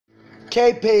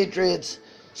Okay, Patriots,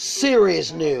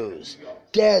 serious news.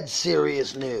 Dead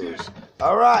serious news.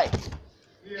 Alright,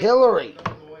 Hillary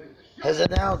has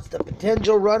announced a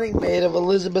potential running mate of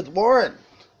Elizabeth Warren.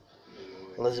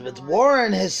 Elizabeth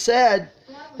Warren has said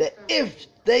that if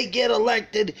they get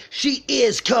elected, she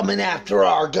is coming after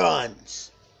our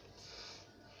guns.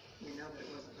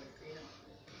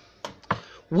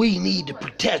 We need to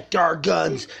protect our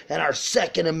guns and our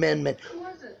Second Amendment.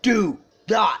 Do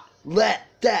not let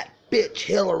that bitch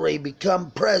Hillary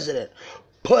become president.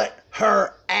 Put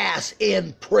her ass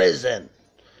in prison.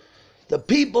 The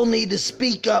people need to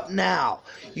speak up now.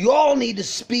 You all need to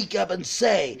speak up and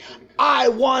say, I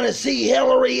want to see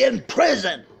Hillary in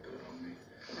prison.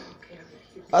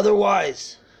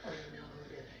 Otherwise,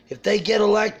 if they get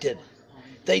elected,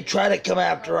 they try to come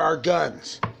after our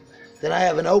guns, then I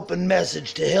have an open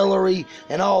message to Hillary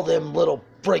and all them little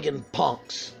friggin'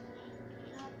 punks.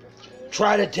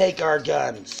 Try to take our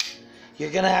guns. You're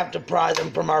going to have to pry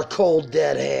them from our cold,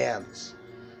 dead hands.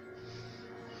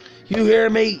 You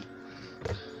hear me?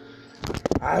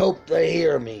 I hope they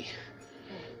hear me.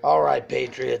 All right,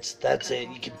 Patriots, that's it.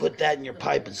 You can put that in your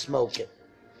pipe and smoke it.